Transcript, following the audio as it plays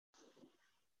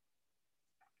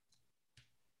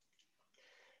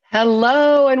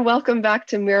Hello, and welcome back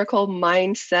to Miracle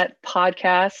Mindset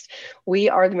Podcast. We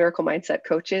are the Miracle Mindset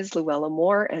coaches, Luella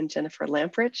Moore and Jennifer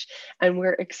Lamprich, and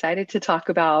we're excited to talk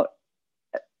about.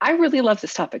 I really love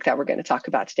this topic that we're going to talk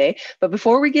about today. But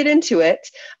before we get into it,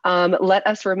 let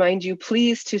us remind you,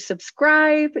 please, to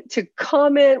subscribe, to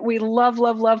comment. We love,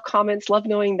 love, love comments, love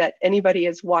knowing that anybody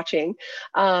is watching,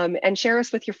 and share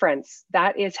us with your friends.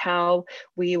 That is how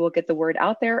we will get the word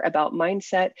out there about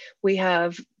mindset. We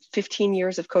have 15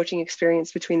 years of coaching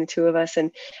experience between the two of us.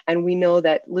 And we know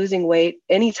that losing weight,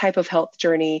 any type of health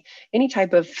journey, any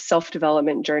type of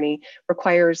self-development journey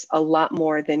requires a lot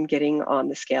more than getting on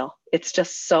the scale. It's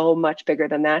just so much bigger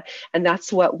than that. And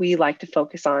that's what we like to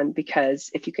focus on,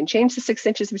 because if you can change the 6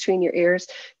 inches between your ears,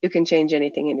 you can change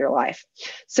anything in your life.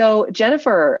 So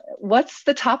Jennifer, what's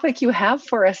the topic you have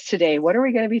for us today? What are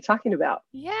we going to be talking about?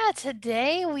 Yeah,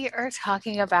 today we are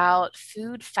talking about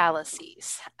food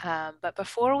fallacies. But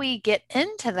before we get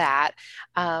into that,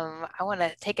 I want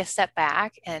to take a step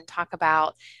back and talk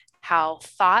about how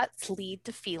thoughts lead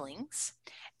to feelings.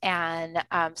 And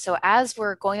so, as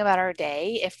we're going about our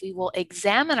day, if we will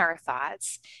examine our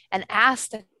thoughts and ask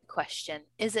the question,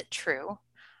 is it true?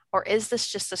 Or is this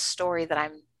just a story that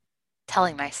I'm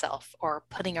telling myself or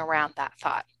putting around that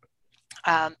thought?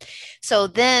 Um, so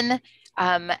then,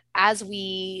 as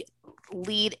we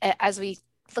as we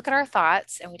look at our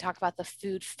thoughts and we talk about the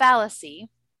food fallacy,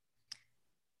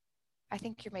 I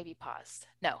think you're maybe paused.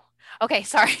 No. Okay,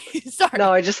 sorry. No, Sorry.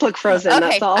 I just look frozen,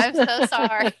 that's Okay, all. I'm so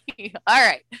sorry. All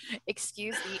right.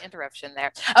 Excuse the interruption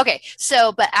there. Okay,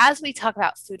 so but as we talk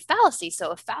about food fallacy,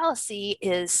 so a fallacy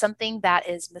is something that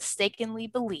is mistakenly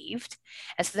believed.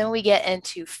 And so then we get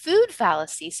into food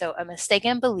fallacy, so a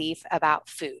mistaken belief about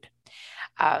food.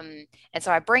 And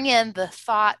so I bring in the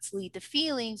thoughts lead to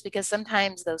feelings because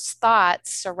sometimes those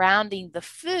thoughts surrounding the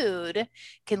food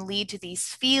can lead to these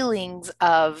feelings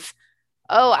of,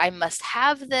 oh, I must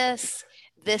have this.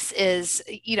 This is,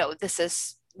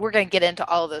 we're going to get into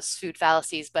all of those food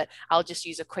fallacies, but I'll just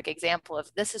use a quick example of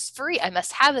this is free. I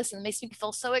must have this. And it makes me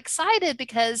feel so excited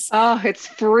because, Oh, it's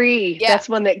free. yeah. That's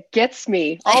one that gets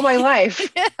me all my life.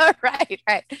 Right,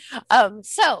 right.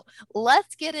 So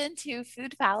let's get into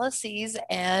food fallacies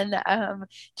and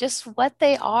just what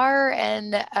they are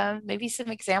and maybe some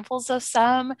examples of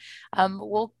some.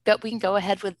 We can go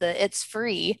ahead with the it's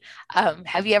free.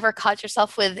 Have you ever caught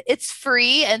yourself with it's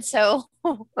free? And so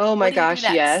Oh my what do you do gosh,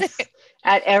 next? yes.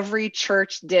 At every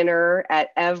church dinner, at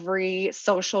every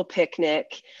social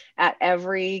picnic, at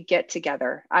every get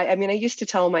together. I mean,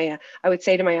 I would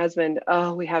say to my husband,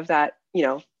 oh, we have that,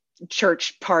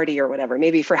 church party or whatever,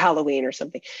 maybe for Halloween or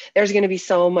something. There's going to be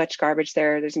so much garbage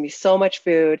there. There's going to be so much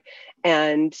food.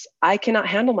 And I cannot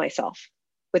handle myself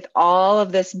with all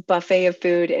of this buffet of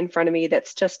food in front of me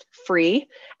that's just free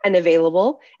and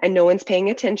available, and no one's paying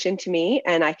attention to me,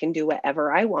 and I can do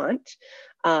whatever I want.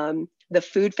 The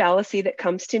food fallacy that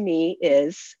comes to me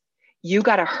is you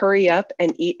got to hurry up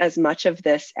and eat as much of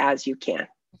this as you can.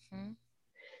 Mhm.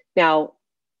 Now,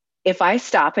 if I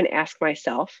stop and ask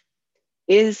myself,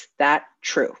 is that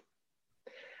true?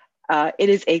 It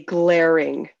is a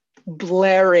glaring,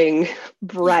 blaring,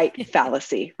 bright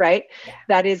fallacy, right? Yeah.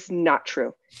 That is not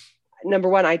true. Number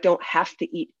one, I don't have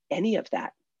to eat any of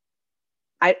that.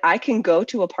 I can go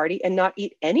to a party and not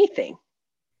eat anything.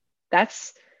 That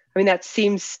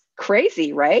seems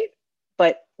crazy, right?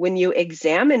 But when you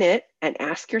examine it and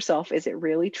ask yourself, is it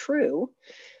really true?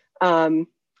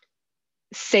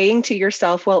 Saying to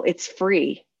yourself, well, it's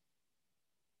free,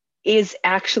 is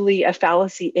actually a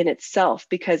fallacy in itself,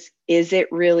 because is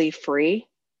it really free?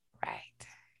 Right.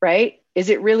 Right? Is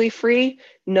it really free?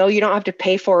 No, you don't have to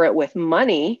pay for it with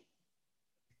money.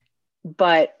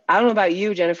 But I don't know about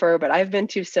you, Jennifer, but I've been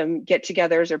to some get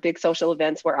togethers or big social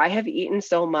events where I have eaten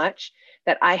so much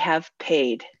that I have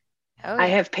paid. Oh, I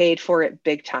yeah. have paid for it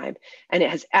big time, and it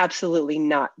has absolutely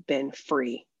not been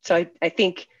free. So Yeah. I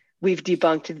think we've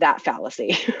debunked that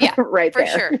fallacy Yeah, right for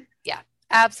there. sure. Yeah,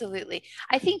 absolutely.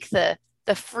 I think the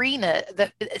freeness,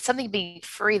 something being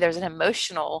free, there's an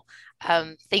emotional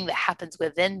thing that happens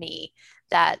within me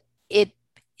that it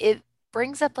it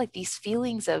brings up like these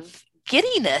feelings of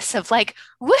giddiness of like,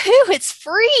 woohoo, it's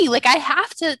free. Like I have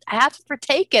to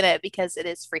partake in it because it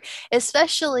is free.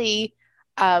 Especially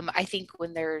I think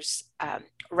when there's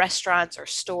restaurants or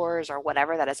stores or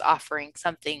whatever that is offering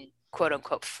something quote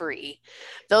unquote free,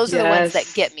 those are the ones that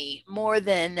get Yes. me more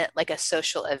than like a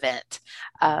social event.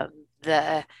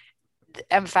 The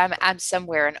if I'm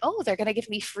somewhere and oh, they're gonna give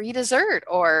me free dessert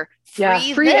or Yeah.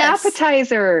 free Free this.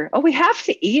 appetizer. Oh, we have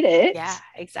to eat Yeah, it.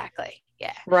 exactly.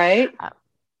 Yeah. Right. Um,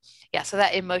 Yeah, so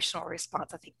that emotional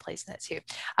response I think plays in it too.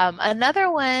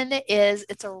 Another one is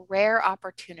it's a rare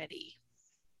opportunity.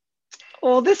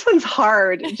 Well, this one's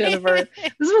hard, Jennifer.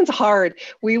 This one's hard.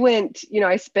 We went,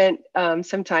 I spent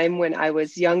some time when I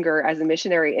was younger as a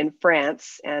missionary in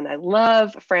France, and I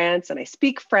love France and I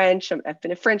speak French. I've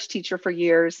been a French teacher for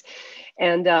years.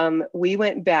 And we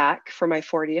went back for my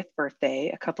 40th birthday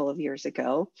a couple of years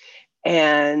ago.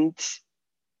 And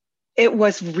it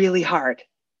was really hard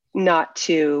not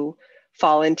to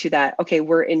fall into that. Okay,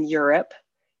 we're in Europe,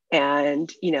 and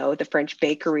the French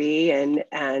bakery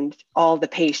and all the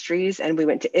pastries, and we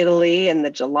went to Italy and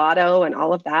the gelato and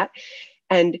all of that.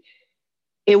 And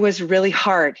it was really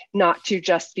hard not to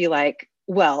just be like,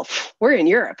 well, we're in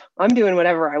Europe, I'm doing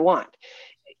whatever I want.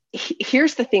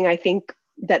 Here's the thing I think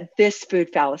that this food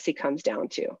fallacy comes down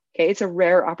to. Okay, it's a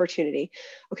rare opportunity.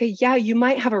 Okay, yeah, you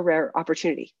might have a rare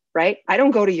opportunity, right? I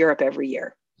don't go to Europe every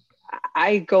year.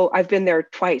 I've been there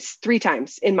twice, 3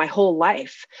 times in my whole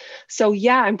life. So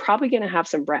yeah, I'm probably going to have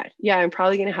some bread. Yeah, I'm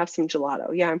probably going to have some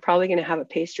gelato. Yeah, I'm probably going to have a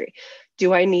pastry.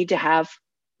 Do I need to have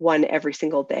one every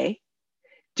single day?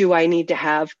 Do I need to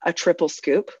have a triple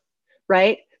scoop?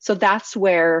 Right? So that's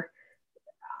where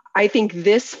I think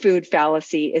this food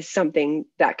fallacy is something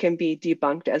that can be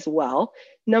debunked as well.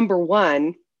 Number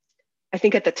one, I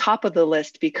think at the top of the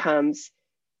list becomes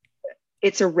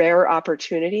it's a rare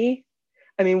opportunity.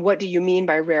 I mean, what do you mean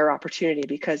by rare opportunity?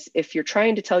 Because if you're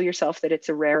trying to tell yourself that it's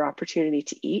a rare opportunity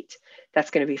to eat,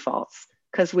 that's going to be false,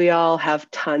 because we all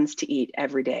have tons to eat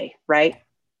every day, right?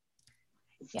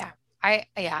 Yeah. I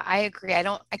agree.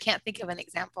 I can't think of an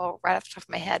example right off the top of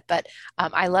my head, but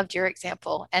I loved your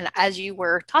example. And as you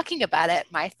were talking about it,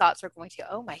 my thoughts were going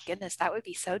to, oh my goodness, that would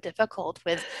be so difficult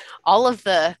with all of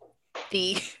the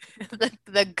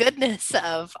the goodness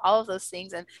of all of those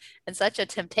things and such a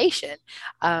temptation.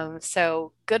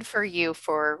 So good for you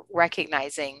for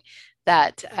recognizing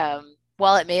that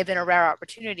while it may have been a rare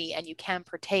opportunity and you can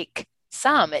partake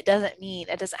some, it doesn't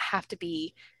have to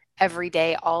be every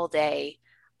day, all day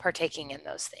partaking in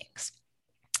those things.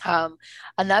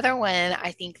 Another one,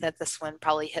 I think that this one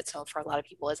probably hits home for a lot of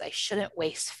people, is I shouldn't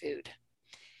waste food.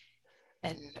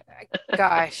 And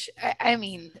gosh, I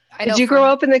mean, I know. Did you grow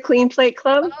up in the Clean Plate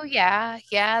Club? Oh yeah,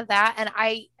 that. And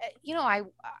I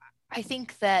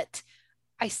think that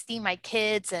I see my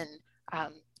kids, and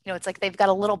it's like they've got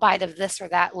a little bite of this or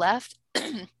that left.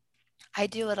 I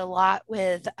do it a lot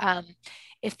with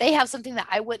if they have something that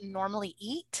I wouldn't normally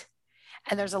eat,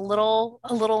 and there's a little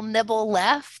nibble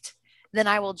left, then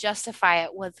I will justify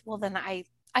it with, well, then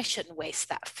I shouldn't waste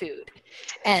that food.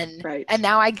 And right. And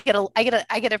now I get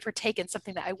to partake in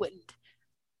something that I wouldn't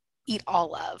eat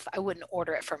all of. I wouldn't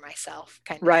order it for myself,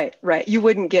 kind of. Right. You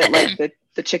wouldn't get like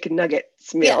the chicken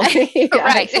nuggets meal. Yeah,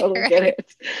 right. I totally get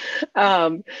it.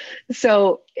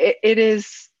 So it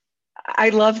is, I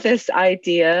love this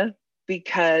idea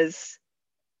because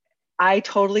I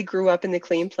totally grew up in the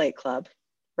Clean Plate Club.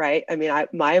 Right. I mean,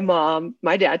 my mom,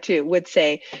 my dad too, would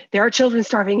say, there are children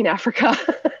starving in Africa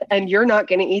and you're not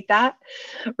going to eat that.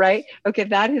 Right. Okay.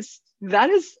 That is,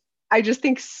 I just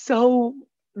think so.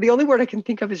 The only word I can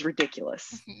think of is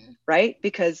ridiculous. Mm-hmm. Right.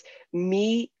 Because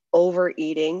me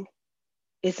overeating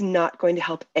is not going to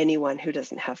help anyone who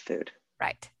doesn't have food.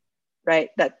 Right. Right.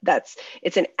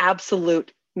 It's an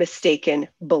absolute mistaken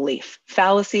belief,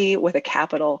 fallacy with a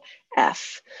capital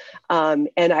F. And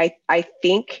I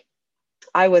think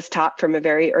I was taught from a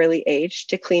very early age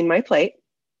to clean my plate.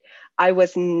 I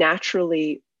was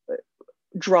naturally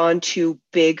drawn to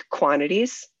big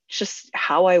quantities, just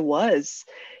how I was.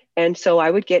 And so I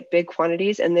would get big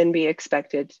quantities and then be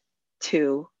expected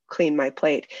to clean my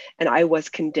plate. And I was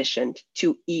conditioned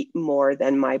to eat more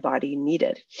than my body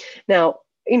needed. Now,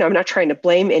 I'm not trying to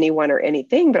blame anyone or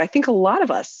anything, but I think a lot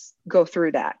of us go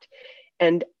through that.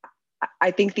 And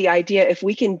I think the idea, if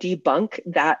we can debunk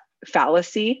that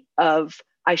fallacy of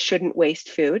I shouldn't waste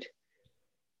food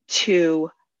to,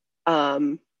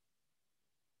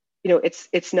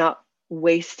 it's not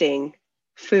wasting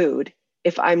food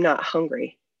if I'm not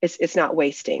hungry. It's not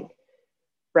wasting,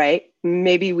 right?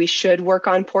 Maybe we should work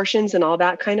on portions and all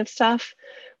that kind of stuff,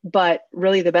 but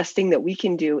really the best thing that we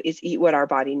can do is eat what our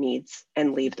body needs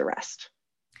and leave the rest.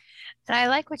 And I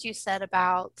like what you said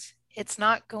about it's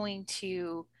not going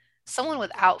to, someone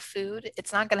without food,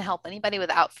 it's not going to help anybody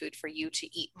without food for you to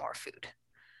eat more food.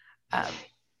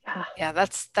 Yeah,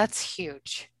 that's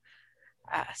huge.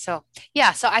 So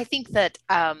I think that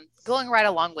going right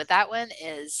along with that one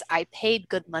is I paid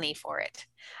good money for it.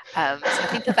 So I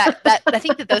think I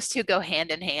think that those two go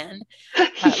hand in hand.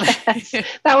 Yes,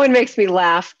 that one makes me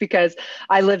laugh because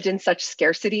I lived in such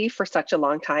scarcity for such a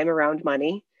long time around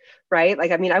money, right?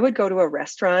 Like, I mean, I would go to a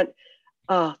restaurant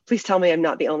oh, please tell me I'm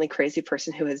not the only crazy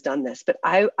person who has done this, but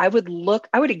I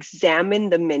would examine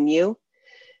the menu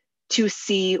to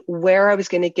see where I was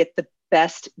going to get the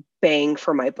best bang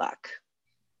for my buck,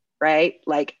 right?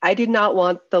 Like I did not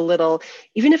want the little,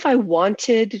 even if I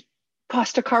wanted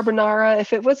pasta carbonara,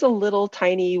 if it was a little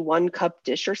tiny 1 cup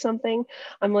dish or something,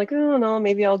 I'm like, oh no,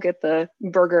 maybe I'll get the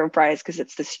burger and fries because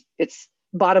it's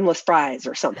bottomless fries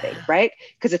or something, right?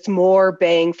 Because it's more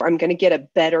bang for, I'm going to get a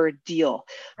better deal.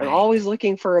 I'm Right. always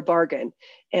looking for a bargain.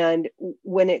 And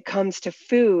when it comes to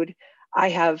food, I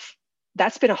have,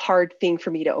 that's been a hard thing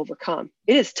for me to overcome.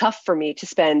 It is tough for me to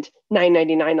spend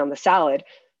 $9.99 on the salad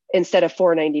instead of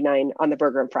 $4.99 on the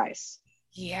burger and fries.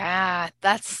 Yeah,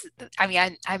 that's, I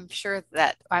mean, I'm sure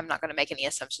that I'm not going to make any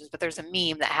assumptions, but there's a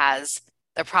meme that has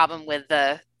the problem with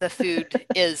the food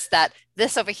is that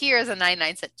this over here is a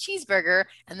 99-cent cheeseburger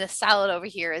and this salad over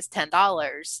here is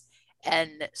 $10.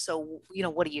 And so,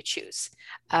 what do you choose?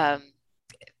 Um,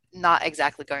 Not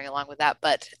exactly going along with that,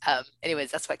 but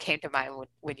anyways, that's what came to mind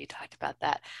when you talked about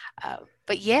that.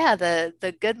 But yeah,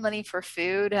 the good money for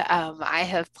food, I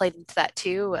have played into that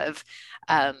too. Of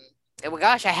well,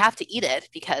 gosh, I have to eat it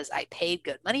because I paid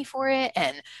good money for it,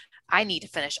 and I need to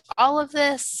finish all of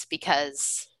this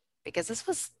because this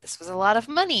was a lot of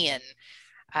money, and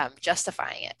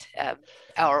justifying it,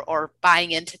 or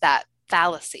buying into that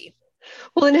fallacy.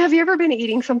 Well, and have you ever been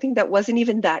eating something that wasn't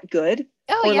even that good?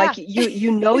 Oh Or yeah. like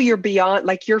you know you're beyond,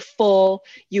 like you're full,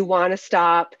 you want to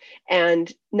stop.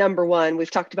 And number one, we've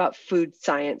talked about food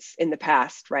science in the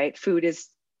past, right? Food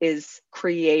is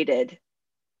created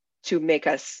to make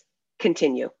us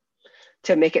continue,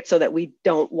 to make it so that we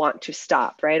don't want to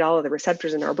stop, right? All of the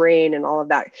receptors in our brain and all of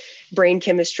that brain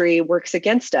chemistry works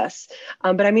against us.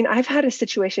 But I mean, I've had a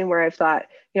situation where I've thought,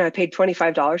 I paid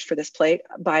 $25 for this plate.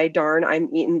 By darn,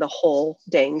 I'm eating the whole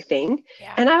dang thing.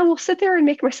 Yeah. And I will sit there and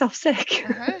make myself sick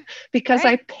Uh-huh. because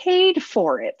I Right. paid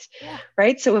for it, Yeah.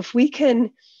 right? So if we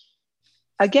can,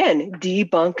 again,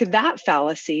 debunk that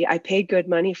fallacy, I paid good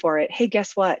money for it. Hey,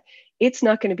 guess what? It's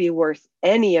not going to be worth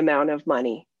any amount of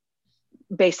money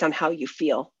based on how you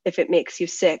feel. If it makes you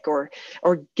sick or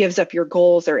gives up your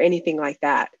goals or anything like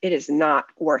that, it is not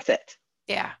worth it.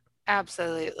 Yeah,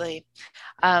 absolutely.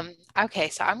 Okay,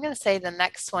 so I'm going to say the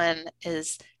next one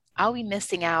is I'll be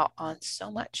missing out on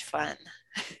so much fun.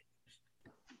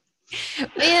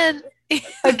 Man,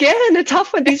 Again, a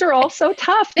tough one. These are all so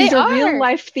tough. they These are real are.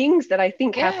 life things that I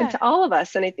think happen Yeah. to all of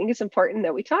us. And I think it's important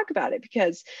that we talk about it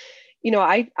because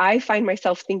I find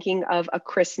myself thinking of a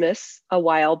Christmas a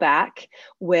while back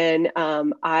when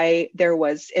I there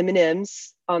was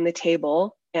M&Ms on the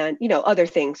table and other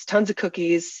things, tons of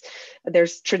cookies.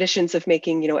 There's traditions of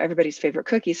making everybody's favorite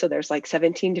cookie, so there's like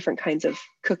 17 different kinds of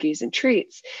cookies and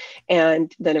treats,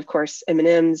 and then of course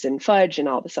M&Ms and fudge and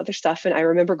all this other stuff. And I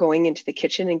remember going into the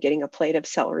kitchen and getting a plate of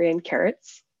celery and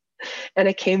carrots, and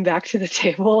I came back to the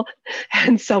table,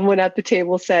 and someone at the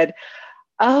table said,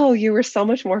 "Oh, you were so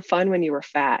much more fun when you were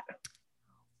fat."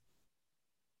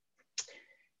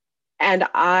 And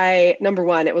number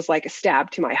one, it was like a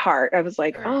stab to my heart. I was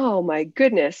like, Sure. oh my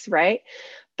goodness, right?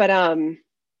 But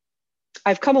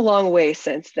I've come a long way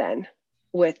since then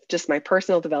with just my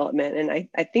personal development. And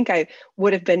I think I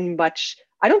would have been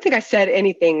I don't think I said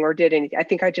anything or did anything. I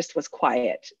think I just was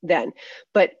quiet then.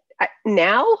 But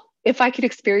now, if I could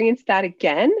experience that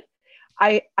again,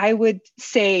 I would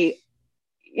say,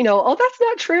 oh, that's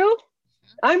not true.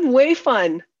 I'm way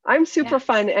fun. I'm Yeah, super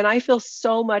fun and I feel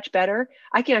so much better.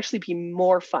 I can actually be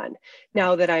more fun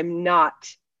now right, that I'm not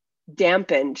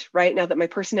dampened, right? Now that my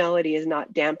personality is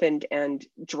not dampened and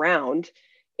drowned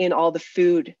in all the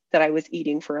food that I was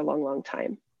eating for a long, long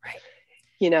time,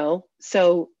 right.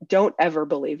 So don't ever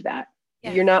believe that.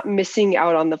 Yeah, You're not missing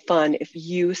out on the fun if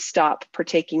you stop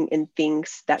partaking in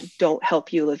things that don't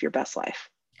help you live your best life.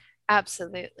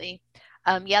 absolutely.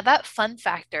 Yeah, that fun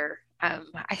factor,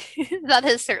 that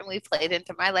has certainly played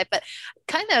into my life, but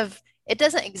kind of it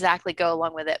doesn't exactly go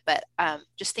along with it, but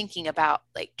just thinking about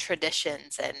like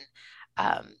traditions and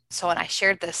so when I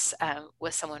shared this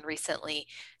with someone recently,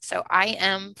 so I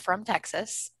am from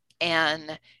Texas,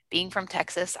 and being from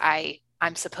Texas,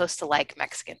 I'm supposed to like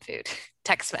Mexican food,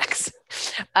 Tex-Mex.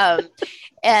 Um,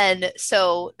 and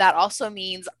so that also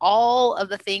means all of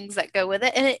the things that go with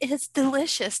it. And it is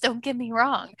delicious, don't get me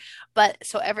wrong. But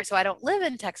so I don't live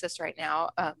in Texas right now.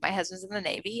 My husband's in the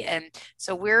Navy, and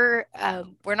so we're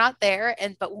not there.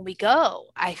 And but when we go,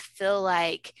 I feel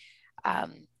like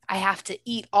I have to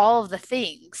eat all of the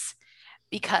things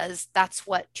because that's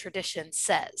what tradition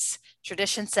says.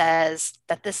 Tradition says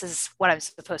that this is what I'm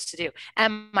supposed to do.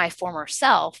 And my former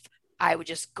self, I would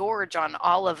just gorge on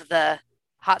all of the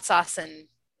hot sauce and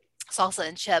salsa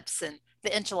and chips and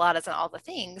the enchiladas and all the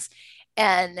things.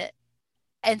 And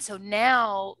so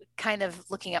now, kind of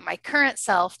looking at my current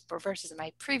self versus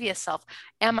my previous self,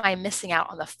 am I missing out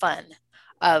on the fun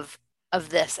of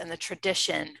this and the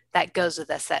tradition that goes with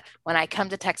this? That when I come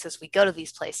to Texas, we go to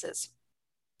these places.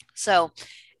 So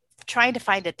trying to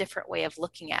find a different way of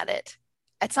looking at it.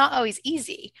 It's not always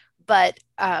easy, but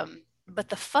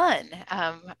the fun.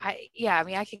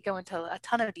 I could go into a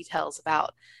ton of details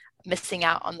about missing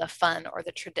out on the fun or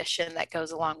the tradition that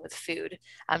goes along with food.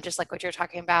 Just like what you're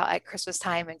talking about at Christmas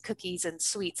time and cookies and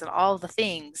sweets and all the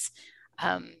things.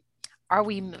 Are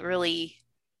we really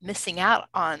missing out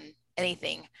on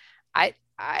anything? I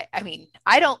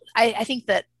think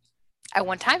that at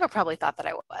one time I probably thought that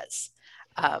I was.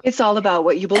 It's all about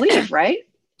what you believe, right?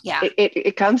 Yeah.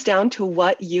 It comes down to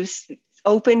what you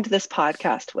opened this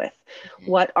podcast with,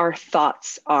 what our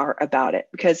thoughts are about it.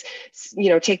 Because,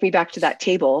 take me back to that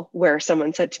table where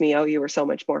someone said to me, "Oh, you were so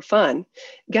much more fun."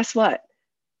 Guess what?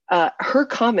 Her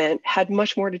comment had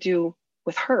much more to do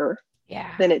with her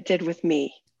than it did with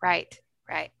me. Right.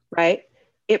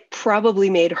 It probably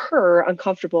made her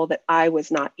uncomfortable that I was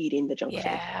not eating the junk food.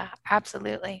 Yeah,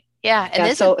 absolutely. Yeah. And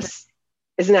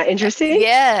isn't that interesting?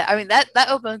 Yeah. I mean, that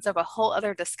opens up a whole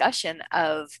other discussion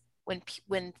of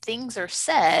when things are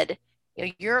said,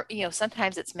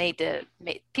 sometimes it's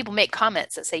people make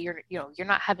comments that say you're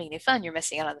not having any fun, you're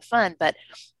missing out on the fun, but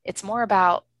it's more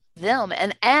about them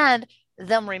and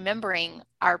them remembering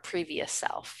our previous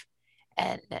self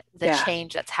and the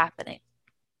change that's happening.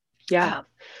 Yeah.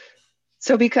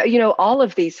 So because, all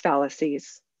of these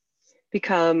fallacies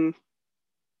become,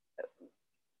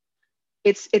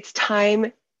 it's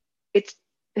time,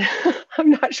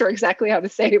 I'm not sure exactly how to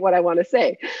say what I want to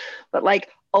say, but like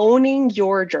owning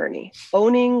your journey,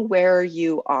 owning where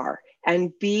you are,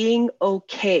 and being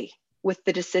okay with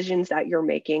the decisions that you're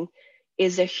making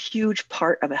is a huge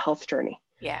part of a health journey.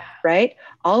 Yeah. Right?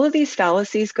 All of these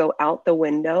fallacies go out the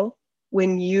window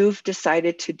when you've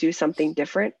decided to do something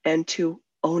different and to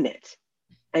own it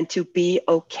and to be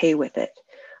okay with it.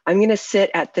 I'm going to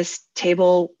sit at this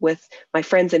table with my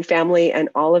friends and family and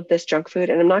all of this junk food,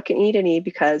 and I'm not going to eat any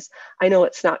because I know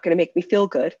it's not going to make me feel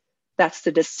good. That's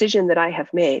the decision that I have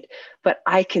made, but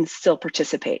I can still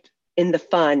participate in the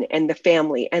fun and the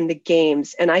family and the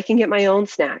games, and I can get my own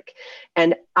snack,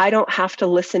 and I don't have to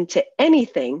listen to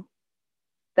anything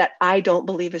that I don't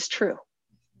believe is true.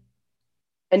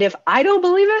 And if I don't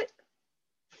believe it,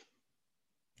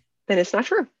 then it's not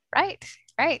true. Right.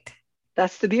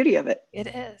 That's the beauty of it. It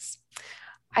is.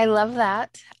 I love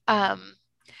that. I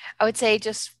would say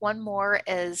just one more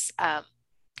is I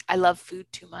love food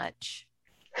too much.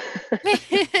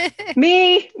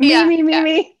 Me.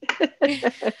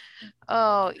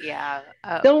 Oh, yeah.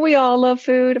 Don't we all love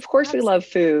food? Of course Absolutely. We love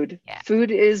food. Yeah. Food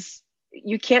is,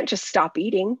 you can't just stop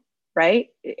eating, right?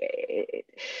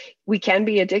 We can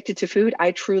be addicted to food,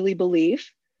 I truly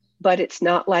believe, but it's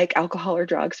not like alcohol or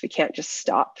drugs. We can't just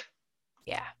stop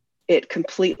it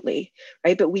completely,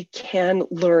 right? But we can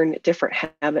learn different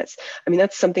habits. I mean,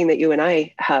 that's something that you and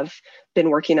I have been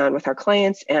working on with our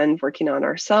clients and working on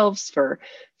ourselves for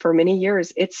many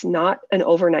years. It's not an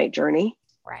overnight journey.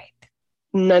 Right.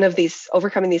 None of these,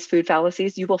 overcoming these food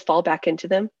fallacies, you will fall back into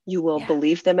them. You will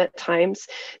believe them at times.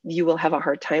 You will have a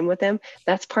hard time with them.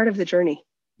 That's part of the journey.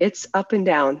 It's up and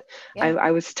down. Yeah. I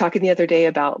was talking the other day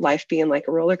about life being like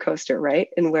a roller coaster, right?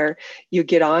 And where you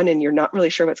get on and you're not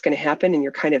really sure what's going to happen and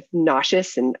you're kind of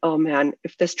nauseous and, oh man,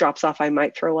 if this drops off, I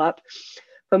might throw up.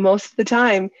 But most of the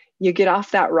time you get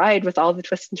off that ride with all the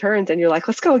twists and turns and you're like,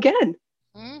 let's go again.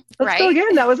 Let's go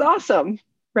again. That was awesome.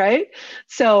 Right?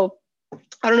 So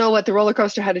I don't know what the roller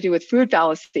coaster had to do with food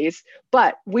fallacies,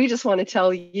 but we just want to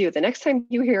tell you the next time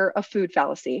you hear a food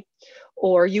fallacy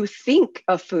or you think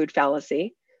a food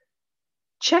fallacy,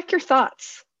 check your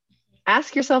thoughts.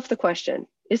 Ask yourself the question,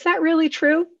 is that really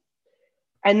true?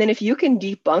 And then if you can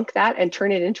debunk that and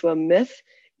turn it into a myth,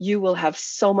 you will have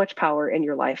so much power in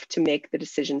your life to make the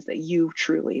decisions that you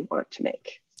truly want to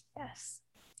make. Yes.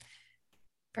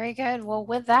 Very good. Well,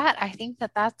 with that, I think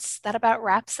that about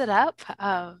wraps it up.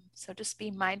 So just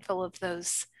be mindful of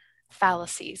those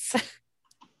fallacies.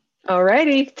 All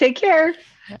righty. Take care.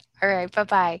 All right.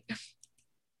 Bye-bye.